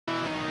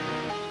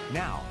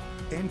Now,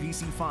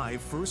 NBC5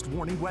 First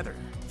Warning Weather,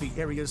 the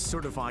area's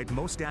certified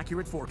most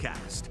accurate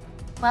forecast.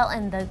 Well,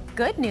 and the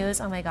good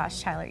news, oh my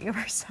gosh, Tyler, you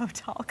are so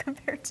tall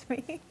compared to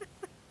me.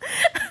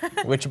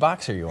 Which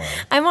box are you on?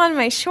 I'm on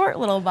my short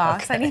little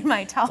box. Okay. I need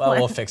my tall Well, one.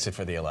 we'll fix it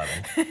for the 11.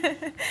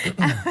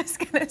 I was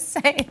going to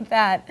say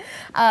that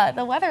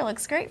the weather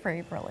looks great for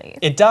April 8th.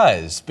 It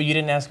does, but you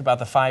didn't ask about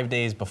the 5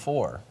 days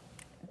before.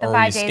 The or 5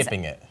 are you days,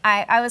 skipping it?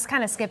 I was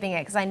kind of skipping it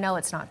because I know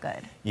it's not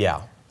good.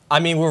 Yeah. I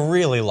mean, we're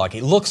really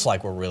lucky. Looks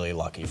like we're really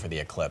lucky for the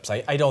eclipse.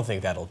 I don't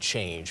think that'll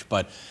change,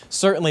 but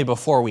certainly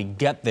before we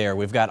get there,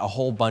 we've got a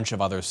whole bunch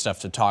of other stuff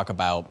to talk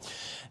about.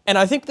 And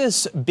I think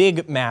this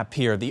big map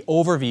here, the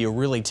overview,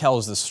 really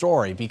tells the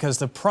story because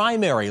the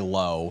primary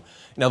low,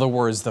 in other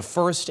words, the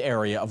first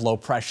area of low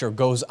pressure,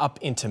 goes up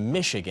into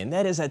Michigan.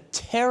 That is a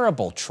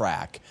terrible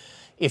track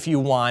if you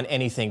want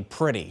anything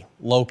pretty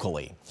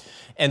locally.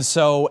 And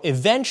so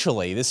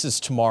eventually, this is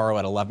tomorrow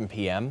at 11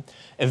 p.m.,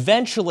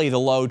 eventually the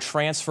low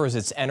transfers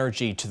its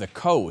energy to the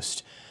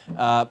coast.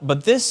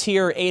 But this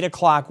here, 8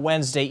 o'clock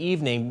Wednesday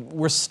evening,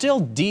 we're still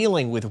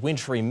dealing with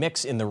wintry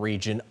mix in the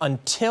region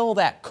until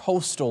that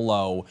coastal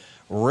low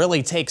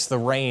really takes the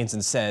reins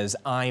and says,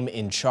 I'm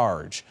in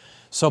charge.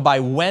 So by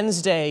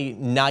Wednesday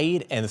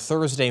night and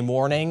Thursday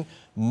morning,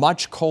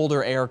 much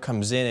colder air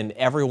comes in and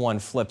everyone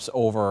flips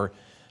over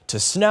to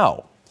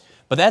snow.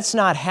 But that's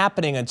not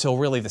happening until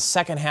really the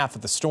second half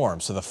of the storm.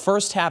 So the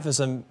first half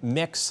is a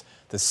mix,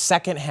 the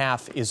second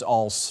half is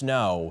all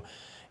snow.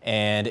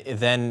 And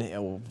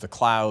then the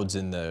clouds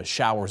and the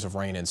showers of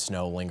rain and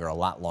snow linger a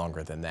lot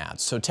longer than that.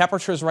 So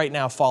temperatures right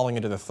now falling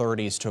into the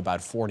 30s to about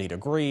 40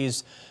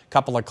 degrees, a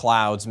couple of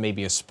clouds,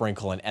 maybe a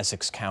sprinkle in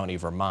Essex County,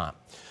 Vermont.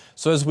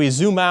 So as we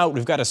zoom out,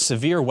 we've got a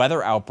severe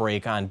weather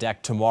outbreak on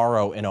deck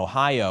tomorrow in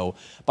Ohio,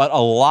 but a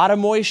lot of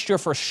moisture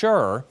for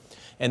sure.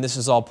 And this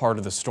is all part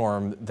of the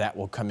storm that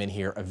will come in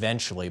here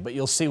eventually. But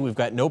you'll see we've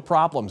got no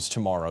problems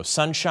tomorrow.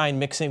 Sunshine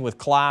mixing with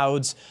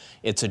clouds.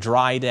 It's a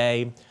dry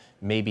day.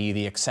 Maybe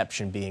the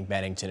exception being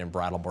Bennington and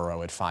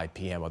Brattleboro at 5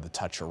 p.m. with a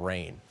touch of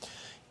rain.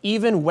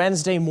 Even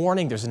Wednesday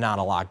morning, there's not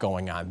a lot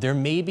going on. There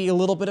may be a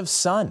little bit of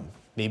sun,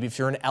 maybe if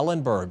you're in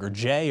Ellenburg or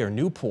Jay or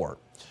Newport.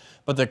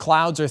 But the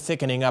clouds are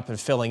thickening up and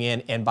filling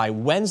in. And by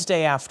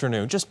Wednesday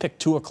afternoon, just pick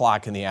 2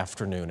 o'clock in the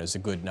afternoon as a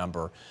good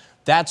number.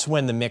 That's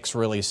when the mix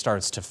really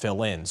starts to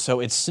fill in. So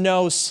it's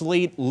snow,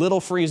 sleet,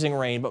 little freezing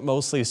rain, but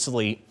mostly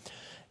sleet,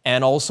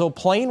 and also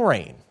plain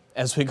rain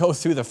as we go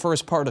through the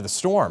first part of the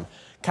storm.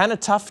 Kind of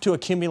tough to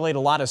accumulate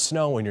a lot of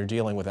snow when you're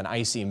dealing with an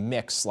icy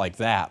mix like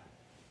that.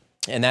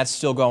 And that's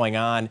still going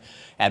on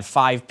at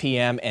 5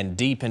 p.m. and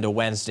deep into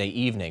Wednesday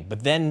evening.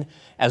 But then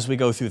as we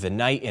go through the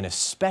night, and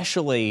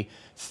especially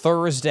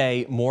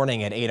Thursday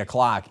morning at 8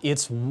 o'clock,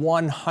 it's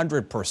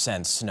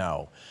 100%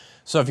 snow.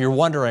 So if you're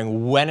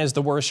wondering when is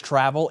the worst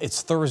travel,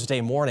 it's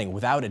Thursday morning,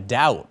 without a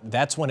doubt.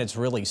 That's when it's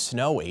really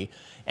snowy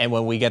and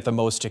when we get the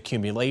most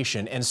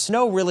accumulation. And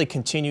snow really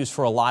continues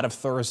for a lot of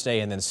Thursday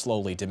and then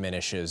slowly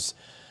diminishes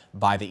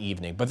by the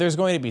evening. But there's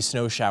going to be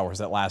snow showers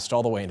that last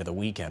all the way into the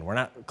weekend. We're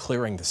not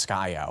clearing the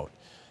sky out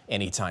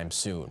anytime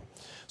soon.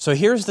 So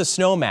here's the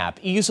snow map.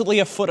 Easily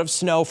a foot of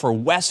snow for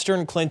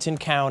western Clinton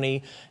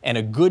County and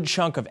a good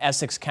chunk of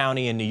Essex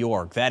County in New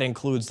York. That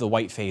includes the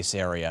Whiteface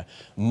area.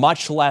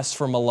 Much less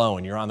for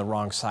Malone. You're on the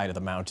wrong side of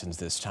the mountains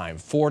this time.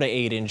 4 to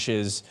 8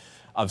 inches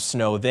of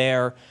snow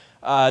there.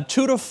 2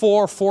 to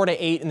 4, 4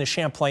 to 8 in the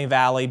Champlain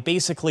Valley.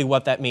 Basically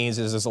what that means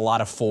is there's a lot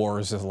of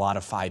 4s, there's a lot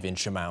of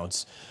 5-inch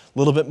amounts. A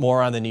little bit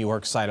more on the New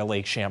York side of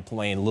Lake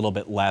Champlain, a little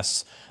bit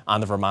less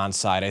on the Vermont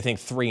side. I think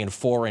 3 and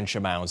 4-inch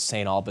amounts,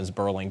 St. Albans,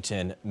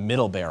 Burlington,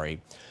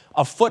 Middlebury.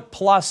 A foot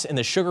plus in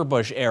the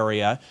Sugarbush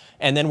area,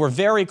 and then we're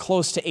very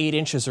close to 8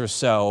 inches or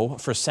so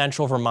for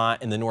central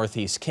Vermont and the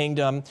Northeast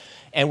Kingdom.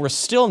 And we're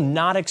still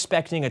not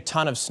expecting a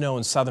ton of snow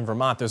in southern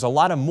Vermont. There's a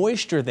lot of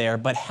moisture there,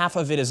 but half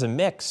of it is a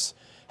mix.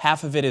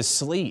 Half of it is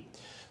sleet.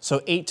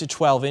 So 8 to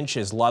 12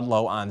 inches,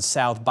 Ludlow on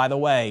south. By the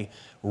way,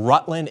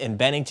 Rutland and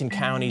Bennington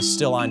counties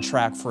still on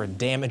track for a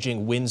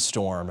damaging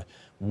windstorm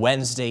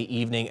Wednesday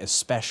evening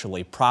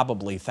especially,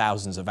 probably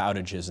thousands of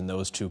outages in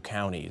those two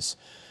counties.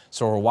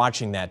 So we're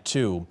watching that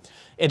too.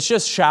 It's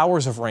just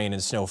showers of rain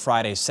and snow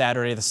Friday,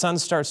 Saturday. The sun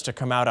starts to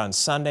come out on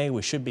Sunday.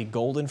 We should be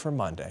golden for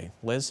Monday.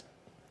 Liz?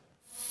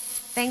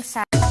 Thanks,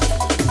 Ty.